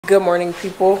Good morning,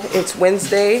 people. It's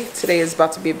Wednesday. Today is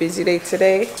about to be a busy day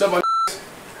today. What's up,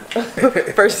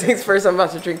 First things first, I'm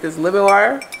about to drink this lemon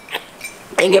water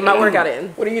and get my workout in.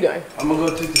 What are you doing? I'm gonna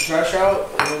go take the trash out.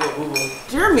 I'm gonna go Google.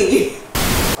 Jeremy.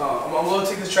 I'm gonna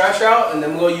take this trash out and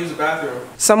then we'll use the bathroom.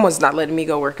 Someone's not letting me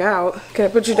go work out. Can I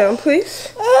put you down,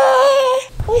 please?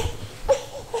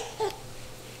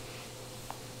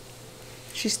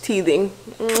 She's teething.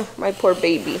 My poor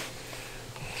baby.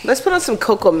 Let's put on some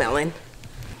Coco Melon.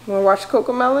 Wanna watch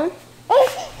Coco Melon?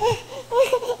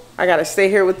 I gotta stay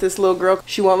here with this little girl.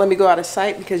 She won't let me go out of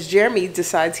sight because Jeremy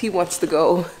decides he wants to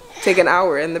go take an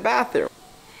hour in the bathroom.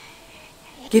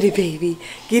 Get it, baby.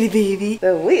 Get it, baby.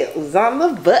 The wheels on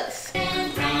the bus.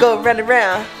 Go run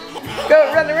around.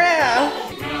 Go run around.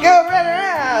 Go run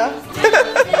around.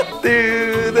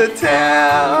 Through the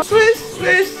town. Swish,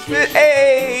 swish, swish.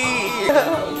 Hey.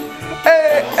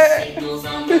 Hey,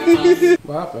 hey.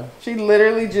 What happened? She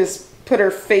literally just put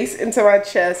her face into my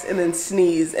chest and then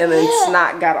sneezed, and then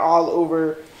snot got all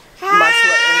over my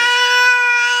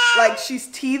sweater. Like, she's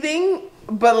teething,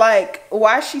 but like,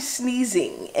 why is she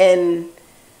sneezing? And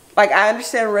like, I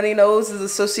understand runny nose is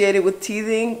associated with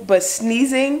teething, but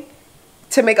sneezing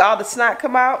to make all the snot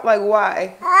come out, like,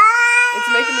 why? It's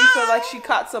making me feel like she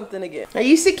caught something again. Are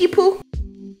you sicky poo?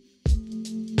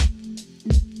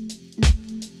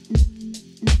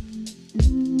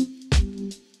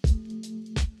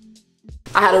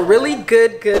 I had a really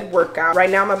good workout. Right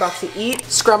now I'm about to eat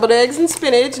scrambled eggs and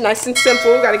spinach, nice and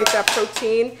simple, gotta get that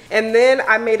protein. And then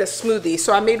I made a smoothie.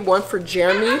 So I made one for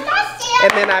Jeremy,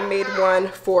 and then I made one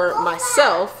for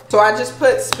myself. So I just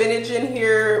put spinach in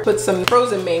here, put some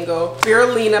frozen mango,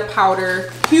 spirulina powder,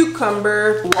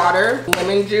 cucumber, water,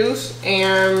 lemon juice,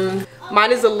 and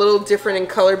mine is a little different in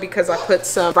color because I put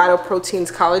some Vital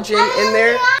Proteins collagen in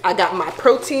there. I got my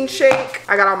protein shake.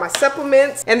 I got all my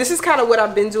supplements. And this is kind of what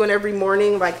I've been doing every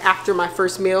morning, like after my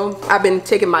first meal. I've been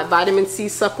taking my vitamin C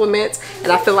supplements,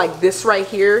 and I feel like this right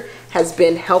here has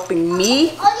been helping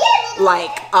me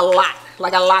like a lot.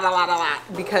 Like a lot,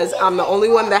 because I'm the only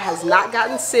one that has not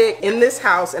gotten sick in this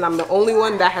house, and I'm the only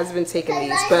one that has been taking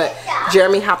these, but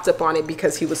Jeremy hopped up on it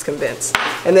because he was convinced.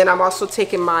 And then I'm also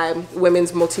taking my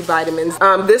women's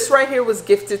multivitamins. This right here was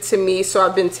gifted to me, so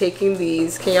I've been taking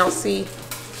these. Can y'all see?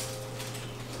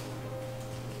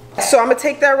 So I'm gonna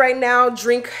take that right now,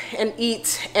 drink and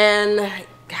eat, and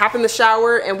hop in the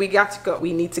shower, and we got to go.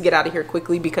 We need to get out of here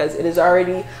quickly because it is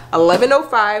already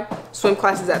 11:05. Swim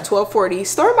class is at 12:40.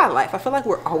 Story of my life. I feel like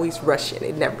we're always rushing.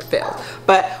 It never fails.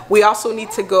 But we also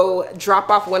need to go drop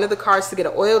off one of the cars to get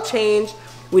an oil change.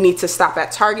 We need to stop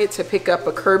at Target to pick up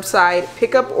a curbside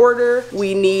pickup order.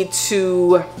 We need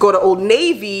to go to Old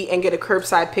Navy and get a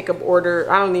curbside pickup order.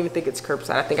 I don't even think it's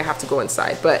curbside. I think I have to go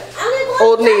inside. But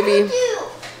Old Navy.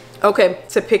 Okay,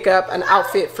 to pick up an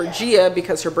outfit for Gia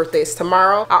because her birthday is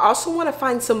tomorrow. I also want to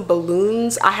find some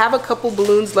balloons. I have a couple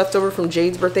balloons left over from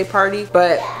Jade's birthday party,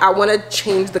 but I want to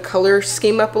change the color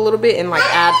scheme up a little bit and like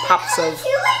add pops of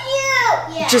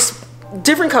just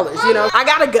different colors, you know? I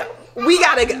gotta go. We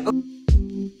gotta go.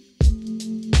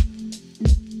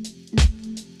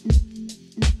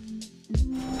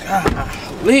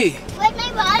 Lee. Where's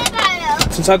my water bottle?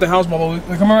 It's inside the house, Mama.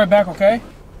 We're coming right back, okay?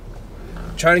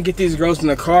 Trying to get these girls in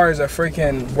the car is a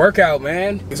freaking workout,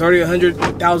 man. It's already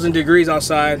 100,000 degrees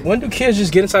outside. When do kids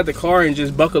just get inside the car and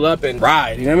just buckle up and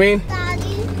ride? You know what I mean?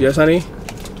 Daddy. Yes, honey?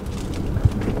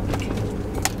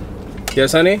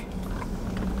 Yes, honey?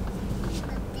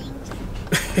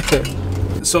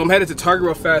 So I'm headed to Target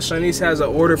real fast. Shanice has an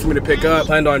order for me to pick up.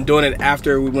 Planned on doing it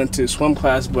after we went to swim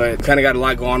class, but kind of got a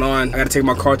lot going on. I gotta take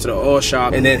my car to the oil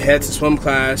shop and then head to swim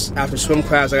class. After swim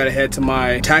class, I gotta head to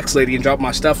my tax lady and drop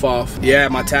my stuff off. Yeah,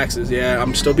 my taxes. Yeah,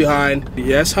 I'm still behind.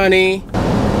 Yes, honey.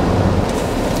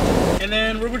 And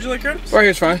then where would you like yours? Right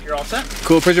here's fine. You're all set.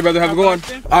 Cool, appreciate brother. Have a good one.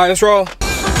 All right, let's roll.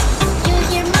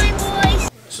 You're my boys.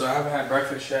 So I haven't had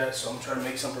breakfast yet, so I'm trying to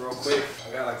make something real quick.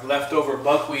 I got like leftover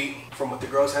buckwheat from what the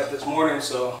girls had this morning,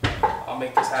 so I'll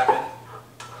make this happen.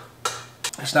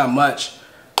 It's not much,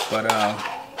 but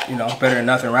you know, better than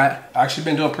nothing, right? I've actually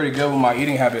been doing pretty good with my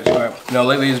eating habits, but you know,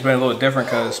 lately it's been a little different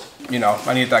because, you know,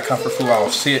 I need that comfort food while I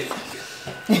sit.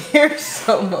 You're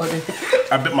so motivated.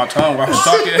 I bit my tongue while I was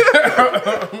talking.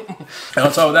 And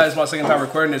on top of that, it's my second time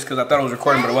recording this because I thought I was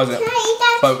recording, but it wasn't.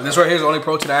 But this right here is the only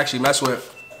protein I actually mess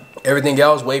with. Everything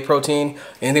else, whey protein,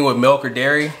 anything with milk or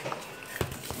dairy,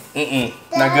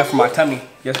 not good for my tummy.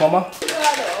 Yes, Mama?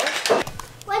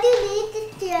 What do you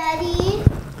need, Daddy?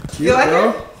 You like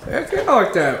it? Yeah, I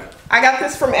like that. I got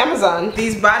this from Amazon.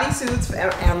 These bodysuits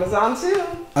from Amazon too.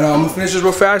 I know, I'm gonna finish this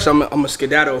real fast. I'm gonna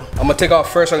skedaddle. I'm gonna take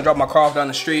off first. I'm gonna drop my car off down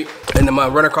the street, and then I'm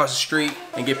gonna run across the street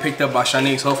and get picked up by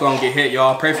Shanice. Hopefully I don't get hit,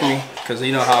 y'all. Pray for me, cause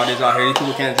you know how it is out here. These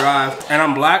people can't drive, and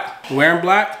I'm black, wearing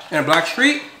black, in a black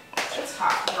street. It's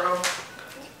hot, bro.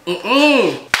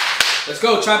 Let's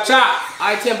go, chop chop.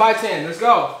 I-10 by 10, let's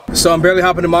go. So I'm barely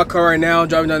hopping in my car right now,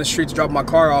 driving down the street to drop my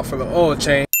car off for the oil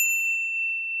change.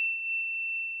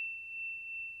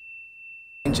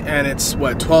 And it's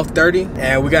what, 12:30,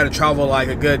 and we got to travel like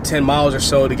a good 10 miles or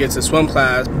so to get to swim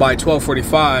class by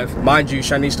 12:45. Mind you,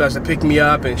 Shanice starts to pick me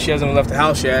up and she hasn't even left the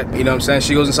house yet. You know what I'm saying?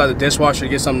 She goes inside the dishwasher to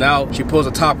get something out. She pulls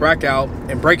the top rack out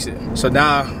and breaks it. So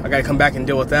now I gotta come back and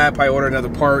deal with that, probably order another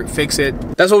part, fix it.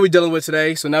 That's what we're dealing with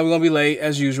today. So now we're gonna be late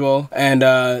as usual, and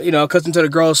you know, accustomed to the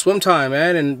girls' swim time,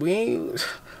 man, and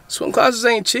swim classes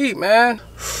ain't cheap, man.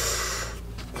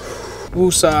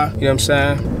 Woosah, you know what I'm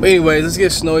saying? But anyways, let's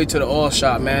get Snowy to the oil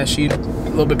shop, man. She a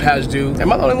little bit past due.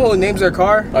 Am I the only one who names their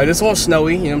car? Like, this one's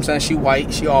Snowy, you know what I'm saying? She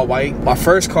white, she all white. My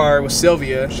first car was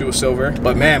Sylvia, she was silver.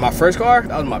 But man, my first car,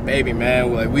 that was my baby,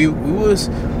 man. Like, we was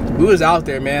out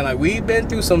there, man. Like, we've been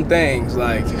through some things.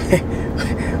 Like,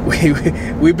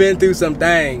 we've been through some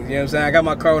things, you know what I'm saying? I got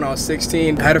my car when I was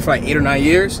 16. I had it for like 8 or 9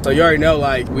 years. So you already know,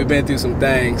 like, we've been through some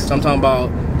things. So I'm talking about,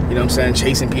 you know what I'm saying,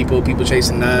 chasing people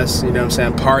chasing us, you know what I'm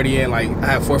saying, partying. Like, I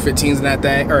have 415s in that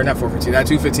thing, or not 415s, I have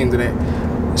 215s in it.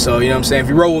 So, you know what I'm saying, if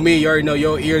you roll with me, you already know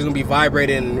your ears gonna be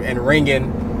vibrating and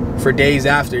ringing for days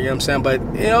after, you know what I'm saying? But,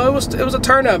 you know, it was a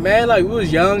turn up, man. Like, we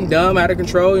was young, dumb, out of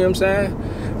control, you know what I'm saying?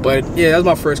 But yeah, that was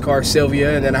my first car,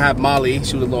 Sylvia, and then I have Molly.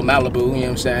 She was a little Malibu, you know what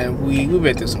I'm saying? We've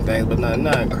been through some things, but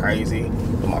nothing crazy.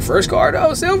 But my first car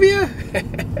though, Sylvia,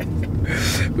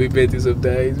 we've been through some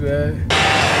things, man.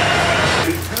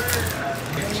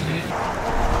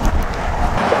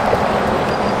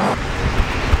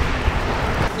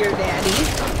 Your daddy.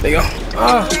 There you go.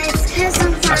 Oh,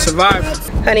 I survived.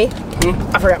 Honey,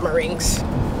 I forgot my rings.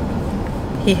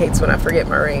 He hates when I forget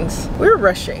my rings. We were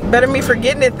rushing. Better me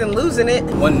forgetting it than losing it.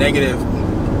 One negative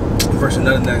versus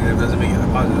another negative doesn't make it a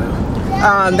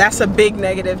positive. That's a big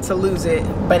negative to lose it,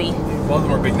 buddy. Both of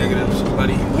them are big negatives,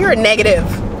 buddy. You're a negative.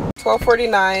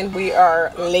 12:49, we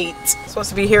are late. Supposed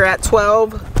to be here at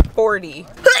 12:40.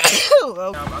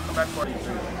 I'll come back for you.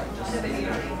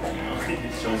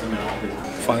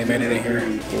 Finally made it in here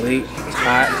late,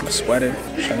 hot, I'm sweating.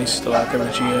 Shanice's still out there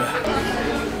with Gia.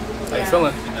 How you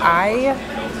feeling? I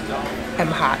am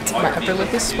hot. My upper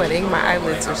lip is sweating, my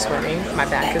eyelids are sweating, my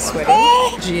back is sweating.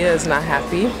 Gia is not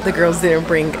happy. The girls didn't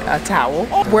bring a towel.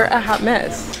 We're a hot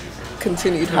mess.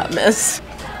 Continued hot mess.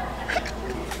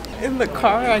 In the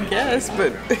car, I guess,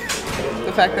 but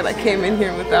the fact that I came in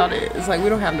here without it, it's like we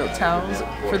don't have no towels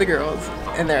for the girls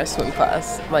and they're at swim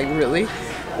class. Like, really?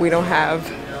 We don't have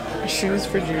shoes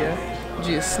for Gia.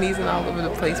 Gia's sneezing all over the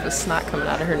place with snot coming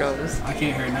out of her nose. I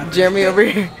can't hear nothing. Jeremy over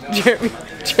here, Jeremy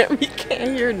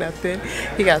can't hear nothing.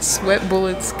 He got sweat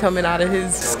bullets coming out of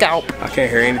his scalp. I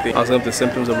can't hear anything. I was looking at the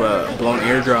symptoms of a blown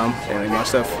eardrum, and my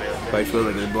stuff like feel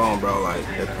like it's blown, bro. Like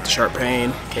the sharp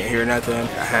pain, can't hear nothing.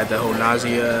 I had the whole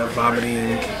nausea,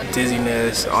 vomiting,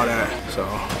 dizziness, all that. So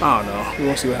I don't know. We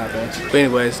won't see what happens. But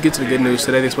anyways, get to the good news.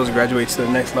 Today they're supposed to graduate to the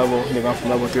next level. They're going from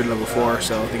level 3 to level 4,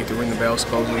 so they get to ring the bell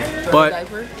supposedly. But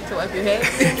Diaper to wipe your head.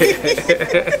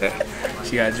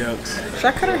 she got jokes. Should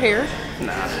I cut her hair?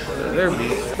 Nah, they're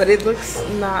beat. But it looks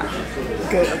not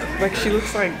good. Like, she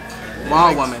looks like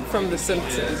Wild woman. from The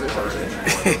Simpsons or something.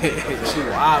 She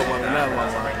wild woman, that woman.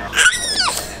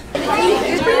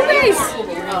 It's pretty nice.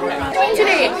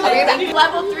 Today, I'll be back.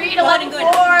 Level 3 to level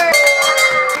 4.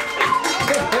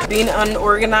 Being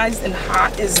unorganized and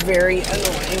hot is very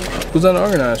annoying. Who's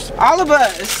unorganized? All of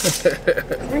us.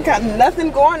 We got nothing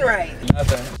going right.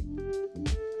 Nothing.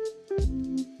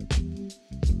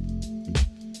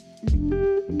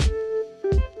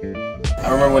 I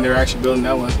remember when they were actually building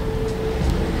that one.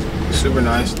 Super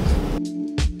nice.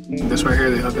 This right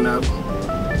here, they hooking up.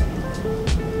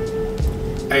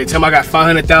 Hey, tell me I got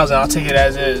 500,000. I'll take it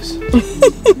as is.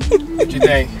 What you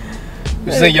think?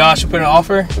 You think y'all should put an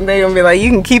offer? They gonna be like,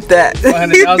 you can keep that.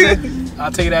 500,000.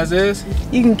 I'll take it as is.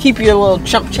 You can keep your little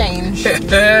chump change. Let's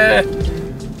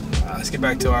get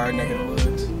back to our neck of the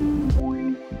woods.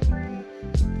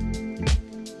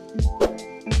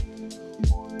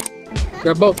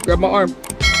 Grab both. Grab my arm.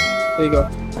 There you go.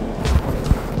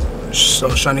 So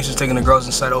Shanice is taking the girls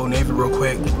inside Old Navy real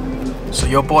quick. So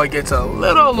your boy gets a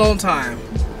little alone time.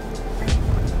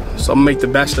 So I'm gonna make the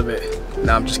best of it.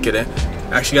 Nah, I'm just kidding.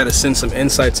 I actually got to send some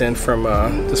insights in from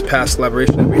this past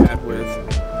collaboration that we had with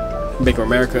Homemaker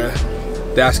America.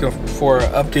 They're asking for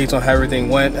updates on how everything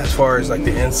went as far as like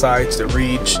the insights, the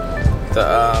reach,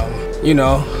 the you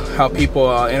know, how people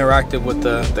interacted with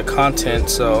the content.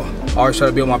 So I always try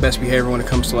to be on my best behavior when it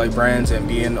comes to like brands and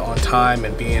being on time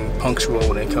and being punctual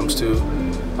when it comes to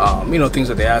you know, things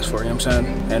that they ask for, you know what I'm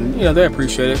saying? And you know, they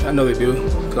appreciate it. I know they do,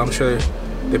 because I'm sure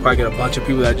they probably get a bunch of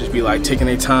people that just be like taking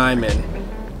their time,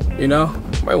 and you know,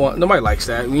 nobody likes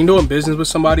that. When you're doing business with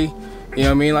somebody, you know what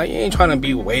I mean, like you ain't trying to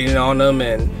be waiting on them,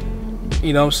 and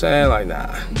you know what I'm saying, like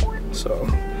nah. So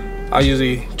I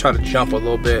usually try to jump a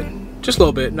little bit, just a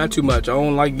little bit, not too much. I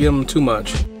don't like giving them too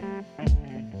much.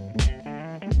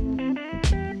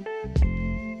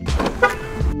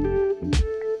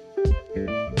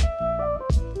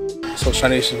 So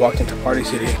Shanice just walked into Party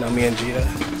City. Now me and Gita,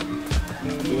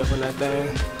 we up on that thing.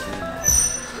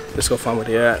 Let's go find where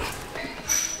they at.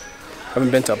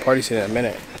 Haven't been to a Party City in a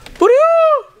minute.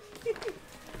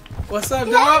 What's up,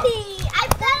 dog? I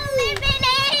got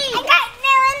lemonade. I got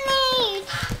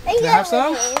lemonade. You have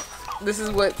some? This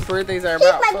is what birthdays are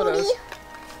about, photos.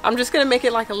 I'm just gonna make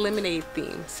it like a lemonade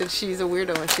theme, since she's a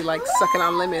weirdo and she likes sucking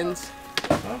on lemons.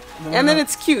 And then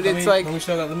it's cute. It's like, can we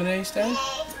show that lemonade stand?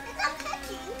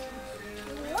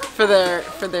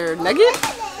 for their nugget?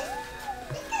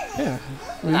 Yeah.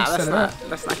 Nah,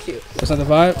 that's not cute. That's not the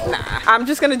vibe? Nah, I'm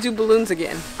just gonna do balloons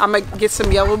again. I'm gonna get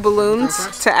some yellow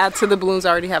balloons to add to the balloons I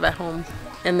already have at home.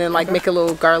 And then like make a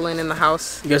little garland in the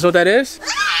house. You guys know what that is?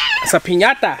 It's a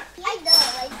piñata.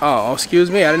 Oh,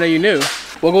 excuse me, I didn't know you knew.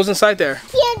 What goes inside there?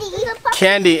 Candy.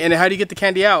 Candy, and how do you get the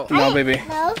candy out? No, baby.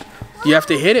 No. You have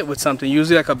to hit it with something,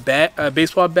 usually like a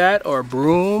baseball bat or a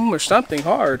broom or something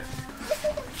hard.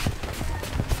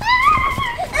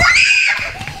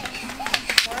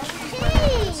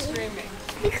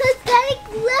 Because Daddy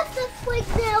left us like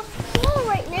that floor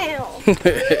right now.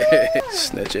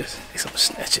 Snitches. They some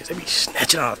snitches. They be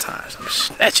snitching all the time. I'm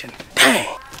snitching. Dang.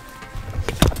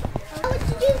 I want to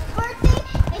do birthday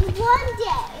in one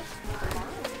day.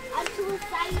 I'm too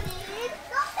excited.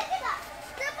 Don't pick it up.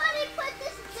 Somebody put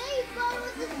this baby bottle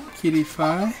in the... Kitty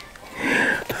Pie.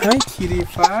 Hi, Kitty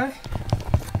Pie.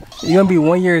 You're gonna be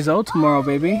 1 year old tomorrow,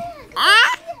 baby.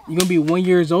 You're gonna be 1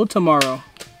 year old tomorrow.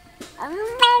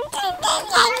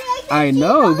 I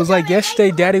know. It was like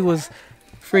yesterday, Daddy was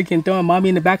freaking throwing Mommy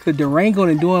in the back of the Durango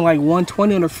and doing like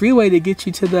 120 on the freeway to get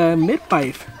you to the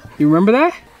midwife. You remember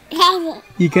that?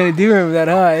 You kind of do remember that,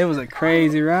 huh? It was a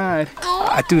crazy ride.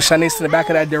 I threw Shanice in the back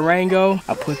of that Durango.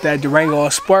 I put that Durango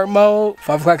on sport mode.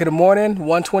 5 o'clock in the morning,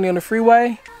 120 on the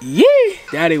freeway. Yeah!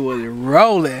 Daddy was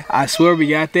rolling. I swear we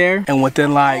got there, and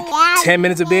within like 10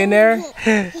 minutes of being there,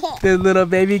 the little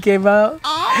baby came out.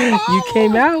 You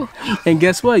came out. And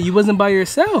guess what? You wasn't by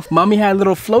yourself. Mommy had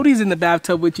little floaties in the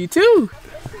bathtub with you too.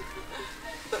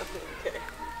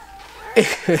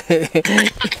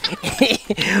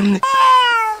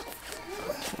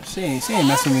 She ain't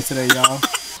messing with me today, y'all.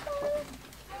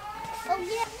 Oh,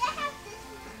 yeah.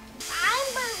 I'm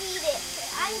gonna read it.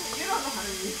 You don't know how to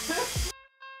read it.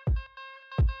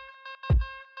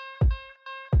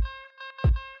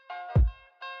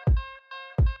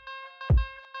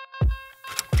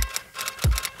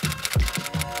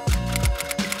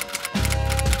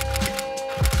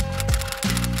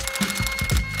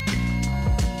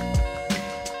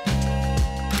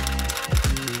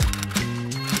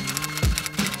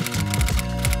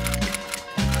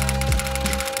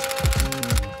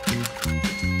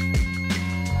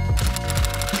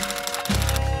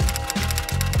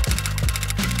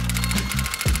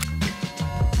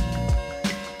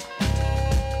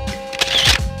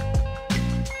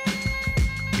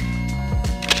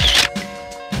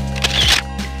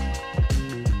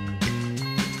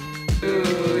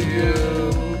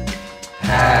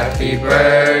 Happy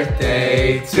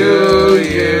birthday to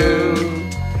you.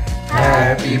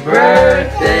 Happy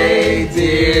birthday,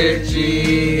 dear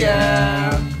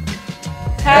Gia.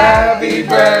 Happy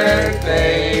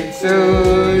birthday to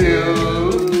you.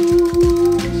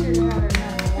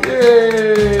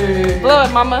 Yay. Blow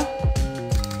it, Mama.